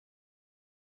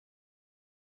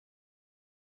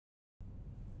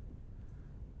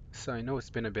So I know it's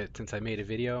been a bit since I made a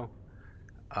video,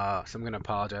 so I'm gonna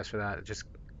apologize for that. I've just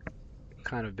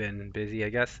kind of been busy, I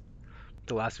guess.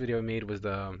 The last video I made was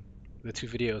the two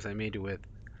videos I made with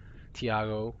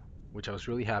Tiago, which I was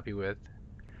really happy with,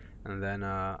 and then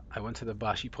I went to the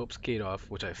Bashi Pope skate off,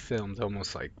 which I filmed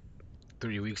almost like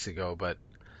 3 weeks ago, but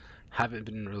haven't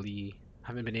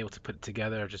been able to put it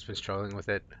together. I've just been struggling with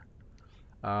it.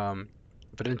 Um,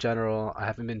 but in general, I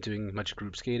haven't been doing much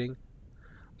group skating.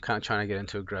 I'm kind of trying to get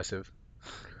into aggressive.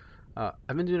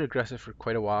 I've been doing aggressive for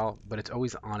quite a while, but it's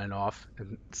always on and off,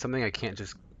 and something I can't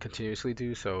just continuously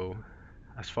do. So,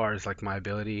 as far as like my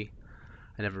ability,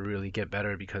 I never really get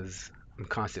better because I'm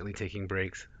constantly taking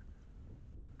breaks.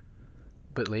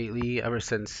 But lately, ever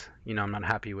since, I'm not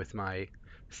happy with my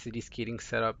city skating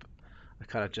setup, I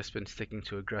kind of just been sticking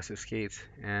to aggressive skates,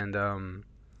 and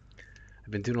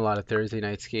I've been doing a lot of Thursday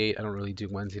night skate. I don't really do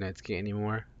Wednesday night skate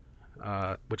anymore,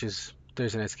 which is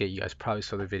Thursday night skate. You guys probably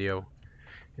saw the video.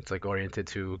 It's like oriented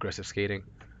to aggressive skating.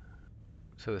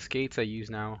 So the skates I use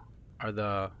now are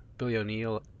the Billy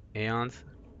O'Neill Aeons.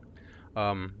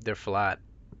 They're flat.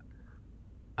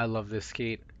 I love this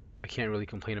skate. I can't really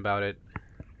complain about it.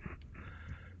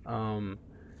 Um,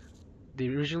 they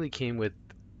originally came with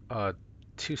uh,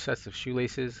 two sets of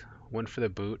shoelaces, one for the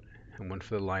boot and one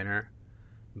for the liner.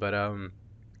 But I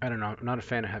don't know. I'm not a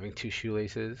fan of having two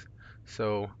shoelaces,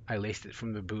 so I laced it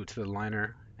from the boot to the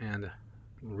liner, and I'm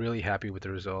really happy with the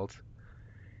result.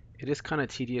 It is kind of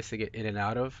tedious to get in and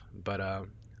out of, but I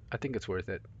think it's worth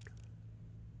it.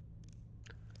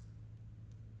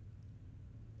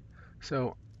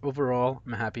 So overall,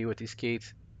 I'm happy with these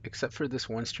skates, except for this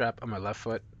one strap on my left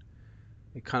foot.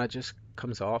 It kind of just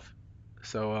comes off.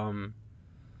 So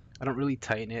I don't really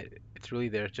tighten it. It's really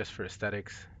there just for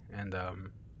aesthetics. And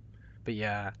but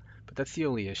yeah, but that's the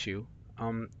only issue.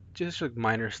 Just like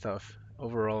minor stuff.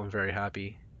 Overall, I'm very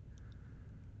happy.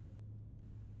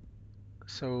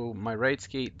 So my right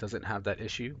skate doesn't have that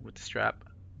issue with the strap,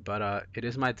 but it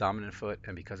is my dominant foot,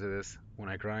 and because of this, when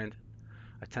I grind,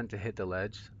 I tend to hit the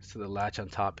ledge, so the latch on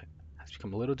top has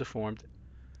become a little deformed,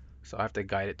 so I have to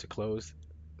guide it to close.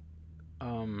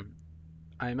 Um,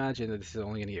 I imagine that this is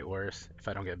only gonna get worse if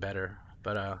I don't get better,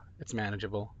 but it's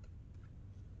manageable.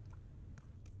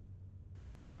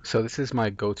 So this is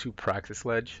my go-to practice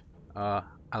ledge. I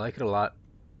like it a lot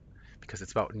because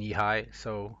it's about knee high,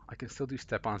 so I can still do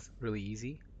step-ons really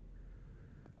easy.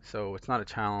 So it's not a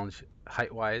challenge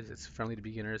height-wise. It's friendly to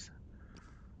beginners.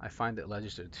 I find that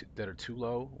ledges that are too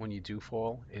low when you do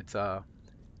fall, it's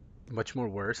much more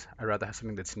worse. I'd rather have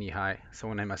something that's knee-high, so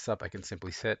when I mess up, I can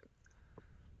simply sit.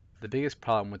 The biggest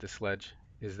problem with this ledge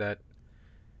is that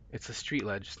it's a street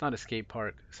ledge. It's not a skate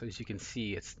park, so as you can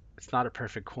see, it's not a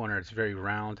perfect corner. It's very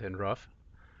round and rough.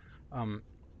 Um,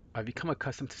 I've become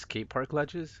accustomed to skate park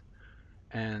ledges,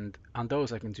 and on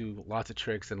those I can do lots of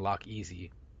tricks and lock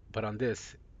easy. But on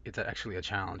this, it's actually a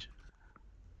challenge.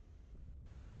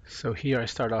 So here I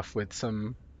start off with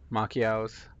some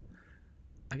Macchiaos.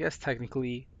 I guess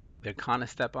technically they're kind of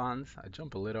step-ons. I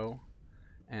jump a little,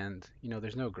 and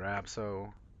there's no grab,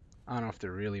 so I don't know if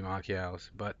they're really Macchiaos.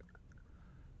 But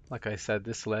like I said,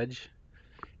 this ledge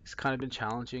has kind of been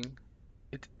challenging.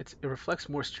 It reflects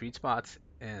more street spots,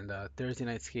 and Thursday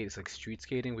night skate is like street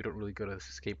skating. We don't really go to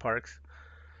skate parks,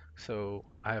 so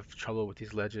I have trouble with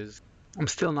these ledges. I'm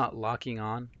still not locking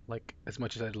on like as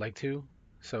much as I'd like to,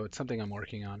 so it's something I'm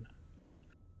working on.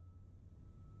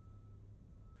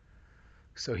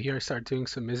 So here I start doing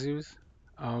some Mizus,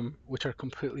 which are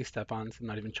completely step-ons. I'm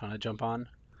not even trying to jump on.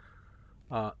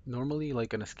 Normally,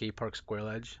 like in a skate park square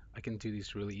ledge, I can do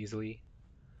these really easily.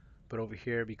 But over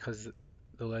here, because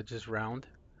the ledge is round,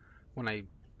 when I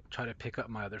try to pick up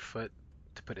my other foot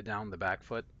to put it down the back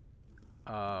foot,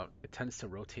 it tends to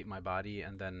rotate my body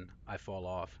and then I fall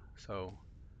off. So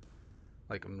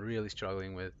like I'm really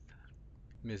struggling with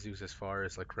Mizus as far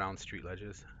as like round street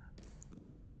ledges.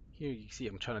 Here you see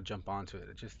I'm trying to jump onto it.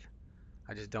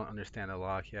 I just don't understand the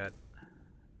lock yet.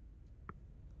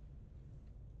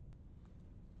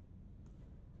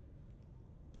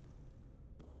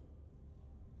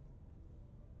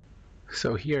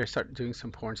 So here I start doing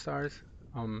some porn stars.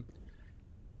 Um,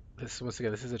 once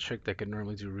again, this is a trick that I could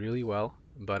normally do really well,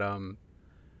 but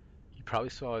you probably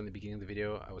saw in the beginning of the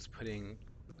video I was putting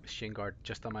a shin guard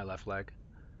just on my left leg.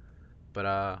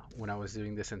 But when I was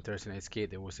doing this in Thursday Night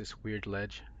Skate, there was this weird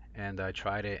ledge, and I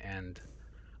tried it, and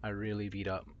I really beat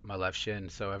up my left shin.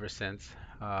 So ever since,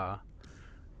 uh,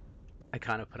 I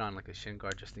kind of put on like a shin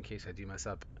guard just in case I do mess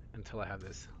up until I have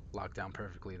this locked down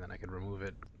perfectly, then I can remove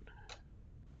it.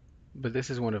 But this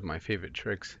is one of my favorite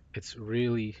tricks. It's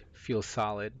really feels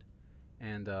solid,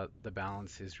 and the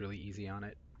balance is really easy on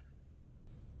it.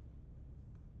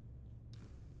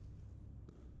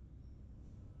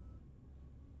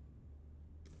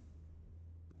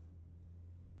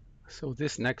 So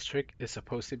this next trick is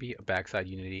supposed to be a backside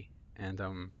unity, and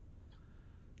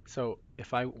so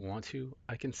if I want to,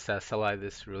 I can set slide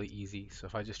this really easy. So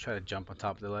if I just try to jump on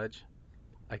top of the ledge,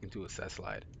 I can do a set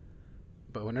slide.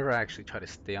 But whenever I actually try to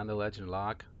stay on the ledge and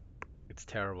lock, it's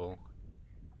terrible.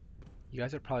 You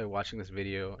guys are probably watching this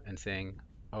video and saying,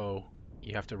 oh,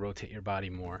 you have to rotate your body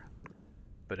more.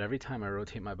 But every time I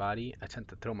rotate my body, I tend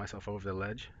to throw myself over the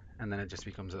ledge, and then it just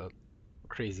becomes a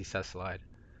crazy set slide.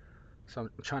 So I'm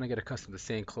trying to get accustomed to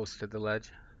staying close to the ledge,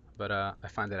 but I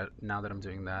find that now that I'm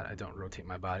doing that, I don't rotate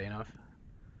my body enough.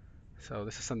 So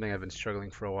this is something I've been struggling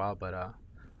for a while, but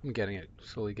I'm getting it,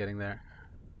 slowly getting there.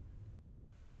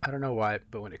 I don't know why,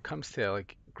 but when it comes to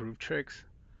like groove tricks,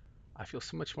 I feel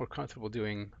so much more comfortable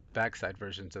doing backside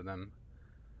versions of them.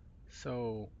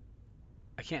 So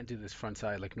I can't do this front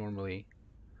side like normally,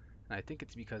 and I think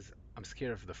it's because I'm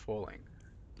scared of the falling.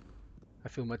 I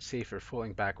feel much safer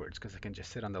falling backwards because I can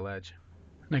just sit on the ledge.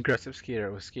 An aggressive skater I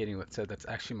was skating with said that's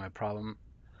actually my problem,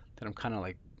 that I'm kind of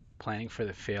like planning for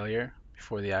the failure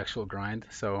before the actual grind.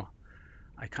 So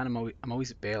I'm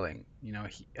always bailing. You know,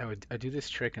 I do this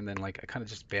trick and then like I kind of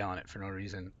just bail on it for no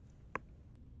reason.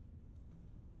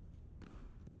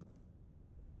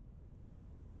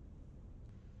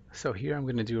 So here I'm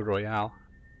gonna do a Royale,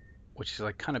 which is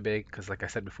like kind of big because like I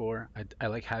said before, I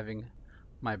like having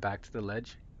my back to the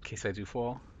ledge in case I do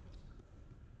fall.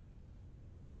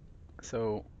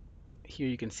 So here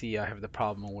you can see I have the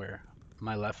problem where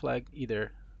my left leg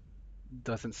either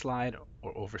doesn't slide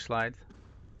or overslides.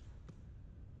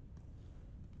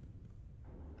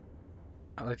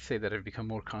 I like to say that I've become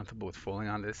more comfortable with falling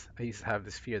on this. I used to have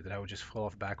this fear that I would just fall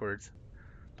off backwards,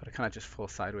 but I kind of just fall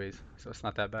sideways, so it's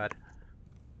not that bad.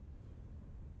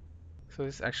 So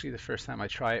this is actually the first time I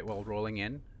try it while rolling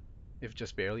in, if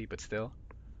just barely, but still.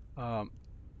 Um,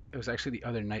 it was actually the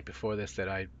other night before this that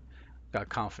I got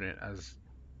confident as,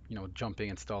 jumping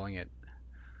and stalling it.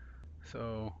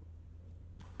 So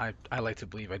I like to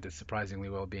believe I did surprisingly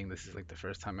well, being this is like the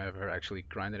first time I ever actually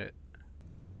grinded it.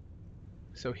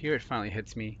 So here it finally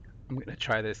hits me. I'm gonna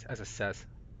try this as a set.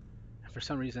 And for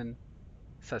some reason,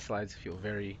 set slides feel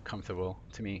very comfortable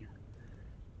to me.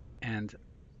 And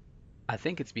I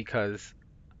think it's because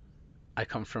I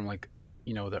come from like,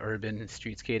 the urban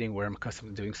street skating where I'm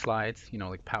accustomed to doing slides,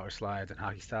 like power slides and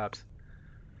hockey stops.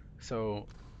 So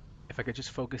if I could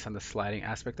just focus on the sliding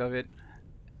aspect of it,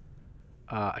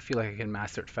 I feel like I can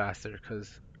master it faster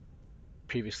because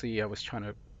previously I was trying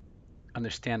to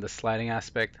understand the sliding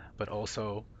aspect, but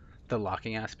also the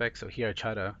locking aspect. So here I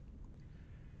try to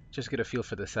just get a feel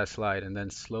for the set slide and then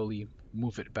slowly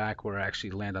move it back where I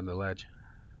actually land on the ledge.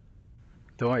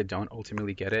 Though I don't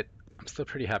ultimately get it, I'm still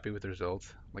pretty happy with the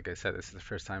results. Like I said, this is the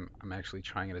first time I'm actually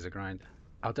trying it as a grind.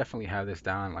 I'll definitely have this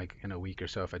down like in a week or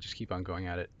so if I just keep on going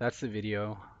at it. That's the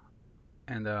video,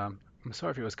 and I'm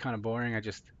sorry if it was kind of boring. I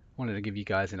just wanted to give you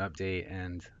guys an update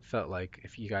and felt like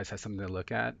if you guys had something to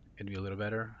look at, it'd be a little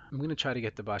better. I'm going to try to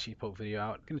get the Bashi Pope video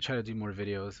out. I'm going to try to do more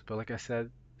videos, but like I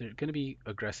said, they're going to be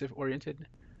aggressive oriented,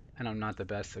 and I'm not the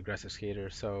best aggressive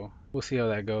skater, so we'll see how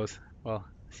that goes. Well,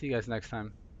 see you guys next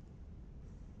time.